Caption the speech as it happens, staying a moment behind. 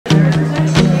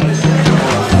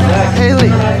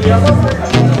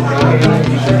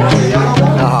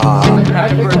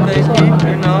Happy birthday, Pete.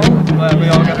 You know, glad we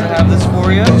all got to have this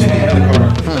for you.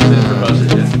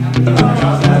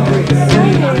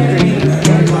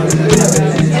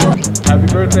 Happy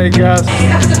birthday, Gus.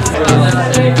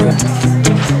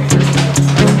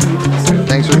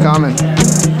 Thanks for coming.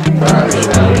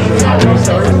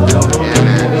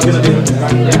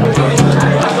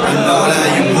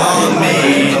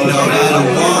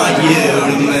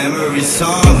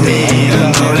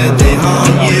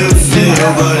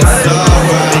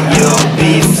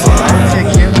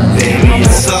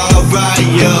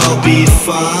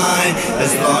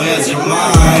 As long as your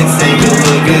mind, take a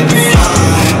look at the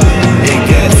time. It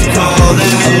gets cold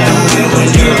at night when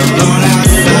you're alone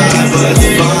outside, but it's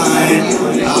fine,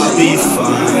 I'll be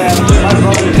fine.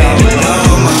 Baby, no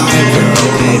mind, girl,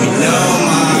 baby, no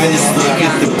mind. Just look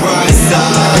at the bright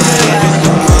side,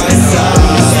 just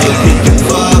look at the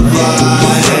club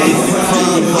lights, just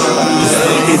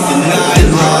look at the night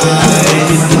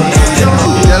lights.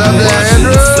 Get up there, Andrew.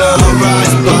 The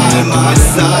sunrise by my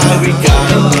side, we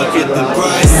gotta look at the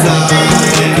bright side.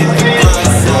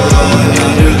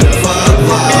 Under the club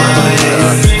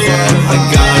lights, I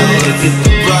gotta look at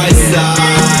the bright side.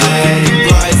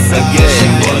 I guess she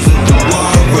wasn't the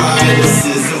one, right? This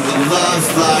isn't what love's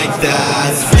like,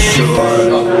 that's for sure.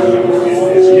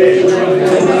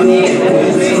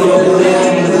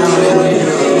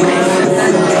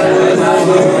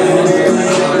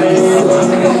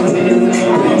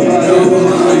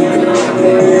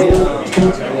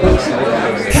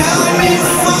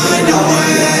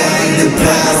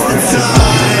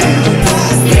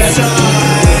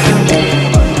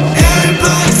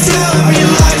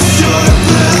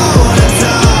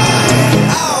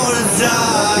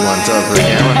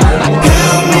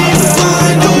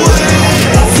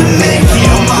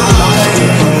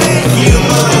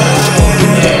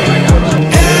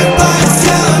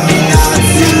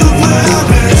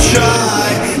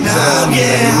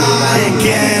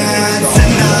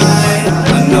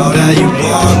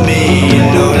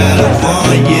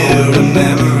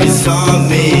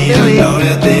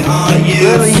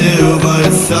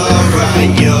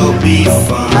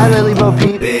 Hi, Lil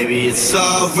Peep. Baby, it's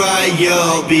alright,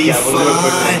 you'll be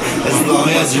fine. As long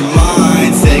as your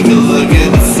mind, take a look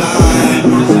at the time.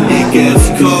 It gets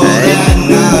cold at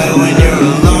night when you're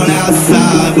alone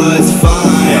outside, but it's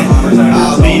fine,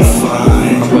 I'll be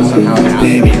fine.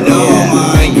 Baby, no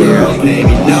mind, girl,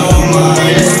 baby, no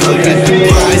mind. Just look at the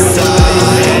bright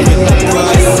side,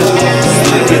 just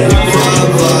look at the club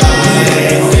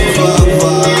lights,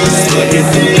 just look at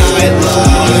the night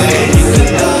lights.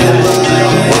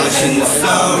 Watching the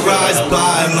sunrise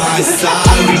by my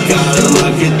side, we gotta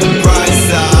look at the bright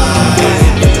side.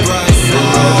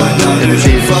 Under the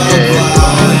club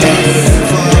lights,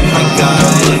 I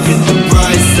gotta look at the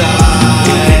bright side.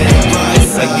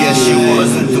 I guess she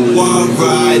wasn't the one,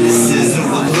 right? This isn't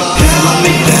what love's like.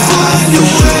 Find a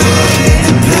way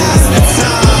to pass the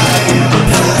time,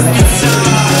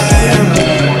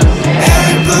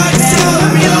 Everybody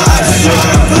telling me life's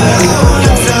short, but I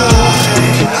wanna die.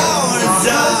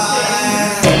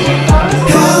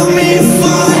 Help me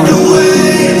find a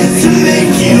way to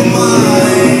make you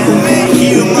mine,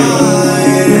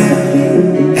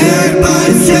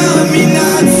 Everybody telling me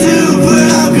not to, but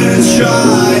I'm gonna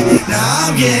try. Now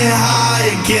I'm getting high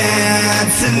again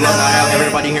tonight.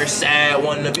 Everybody here sad,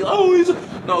 wanting to be like, oh,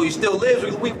 no, he still lives.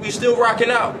 We still rocking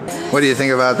out. What do you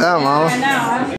think about that, Mama? I know.